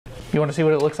You want to see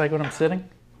what it looks like when I'm sitting?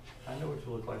 I know what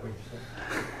you look like when you're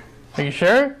sitting. Are you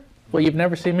sure? Well, you've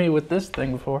never seen me with this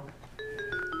thing before.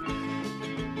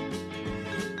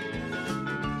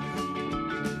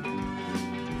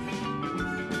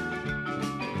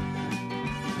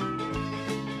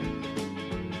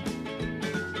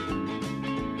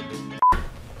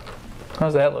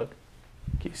 How's that look?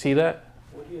 Can you see that?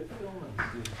 What are you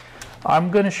filming? I'm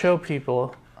going to show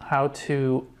people how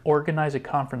to organize a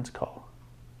conference call.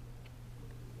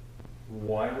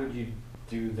 Why would you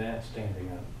do that standing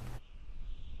up?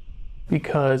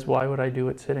 Because why would I do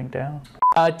it sitting down?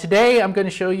 Today I'm going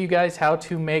to show you guys how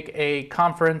to make a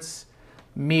conference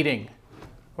meeting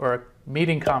or a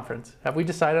meeting conference. Have we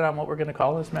decided on what we're going to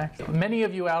call this, Max? Many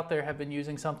of you out there have been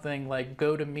using something like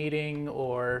GoToMeeting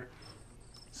or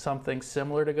something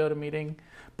similar to GoToMeeting.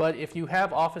 But if you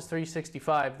have Office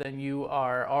 365, then you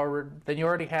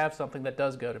already have something that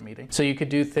does GoToMeeting. So you could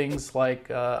do things like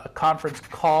a conference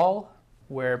call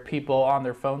where people on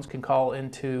their phones can call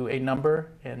into a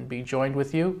number and be joined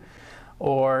with you,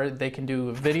 or they can do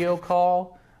a video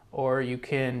call, or you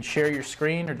can share your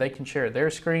screen, or they can share their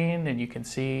screen and you can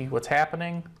see what's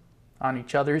happening on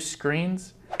each other's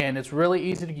screens. And it's really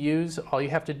easy to use. All you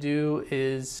have to do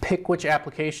is pick which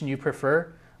application you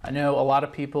prefer. I know a lot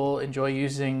of people enjoy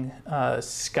using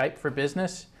Skype for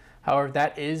Business. However,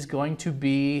 that is going to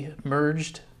be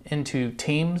merged into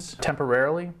Teams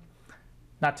temporarily.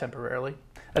 Not temporarily.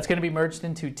 That's going to be merged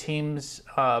into Teams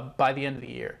by the end of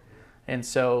the year. And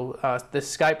so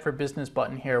this Skype for Business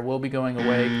button here will be going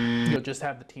away. You'll just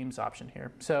have the Teams option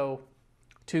here. So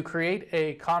to create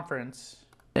a conference,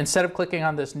 instead of clicking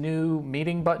on this new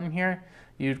meeting button here,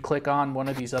 you'd click on one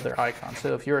of these other icons.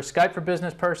 So if you're a Skype for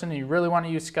Business person and you really want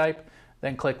to use Skype,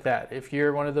 then click that. If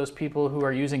you're one of those people who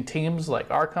are using Teams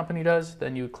like our company does,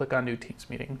 then you would click on New Teams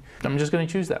Meeting. I'm just going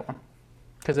to choose that one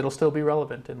because it'll still be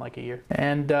relevant in like a year.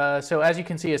 And so as you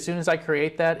can see, as soon as I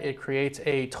create that, it creates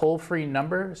a toll-free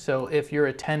number. So if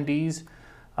your attendees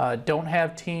don't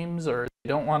have Teams or they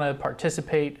don't want to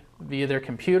participate via their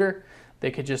computer, they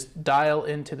could just dial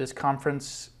into this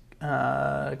conference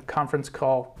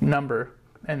call number,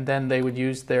 and then they would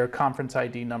use their conference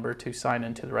ID number to sign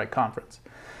into the right conference.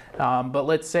 But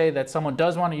let's say that someone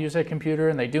does want to use their computer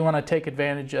and they do want to take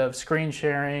advantage of screen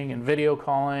sharing and video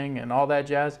calling and all that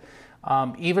jazz.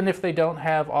 Even if they don't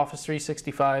have Office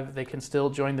 365, they can still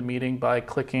join the meeting by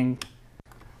clicking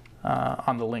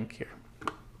on the link here.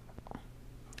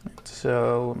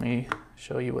 So let me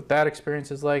show you what that experience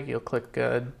is like. You'll click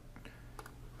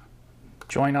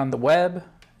join on the web,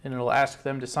 and it'll ask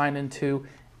them to sign into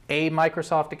a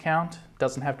Microsoft account.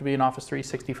 Doesn't have to be an Office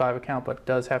 365 account, but it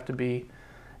does have to be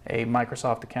a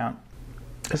Microsoft account.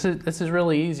 This is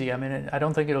really easy. I mean, I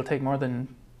don't think it'll take more than,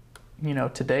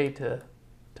 today to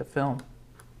film.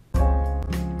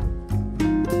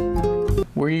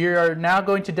 We are now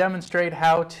going to demonstrate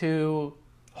how to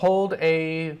hold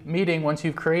a meeting once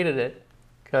you've created it,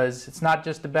 because it's not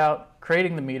just about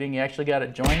creating the meeting. You actually got to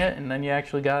join it, and then you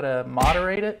actually got to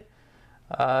moderate it.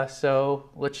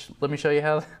 So let me show you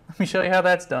how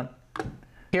that's done.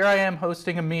 Here I am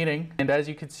hosting a meeting, and as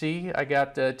you can see, I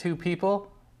got two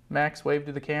people. Max, wave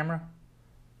to the camera.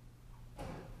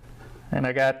 And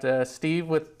I got Steve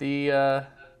with the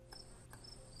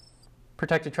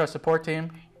Protected Trust Support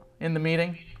Team in the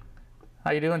meeting.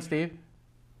 How you doing, Steve?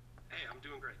 Hey, I'm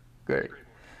doing great. Great.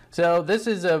 So this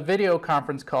is a video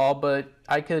conference call, but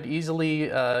I could easily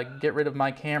get rid of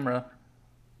my camera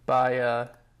by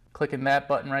clicking that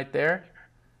button right there,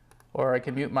 or I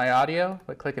can mute my audio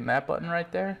by clicking that button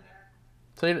right there.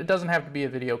 So it doesn't have to be a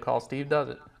video call, Steve, does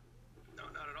it? No,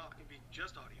 not at all. It can be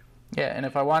just audio. Yeah, and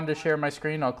if I wanted to share my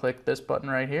screen, I'll click this button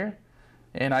right here,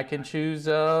 and I can choose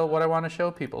what I want to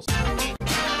show people.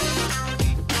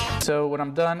 So when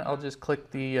I'm done, I'll just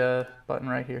click the button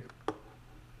right here.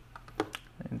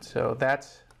 And so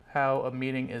that's how a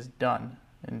meeting is done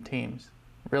in Teams.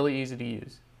 Really easy to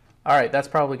use. All right, that's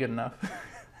probably good enough.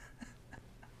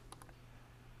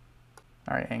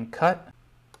 All right, and cut.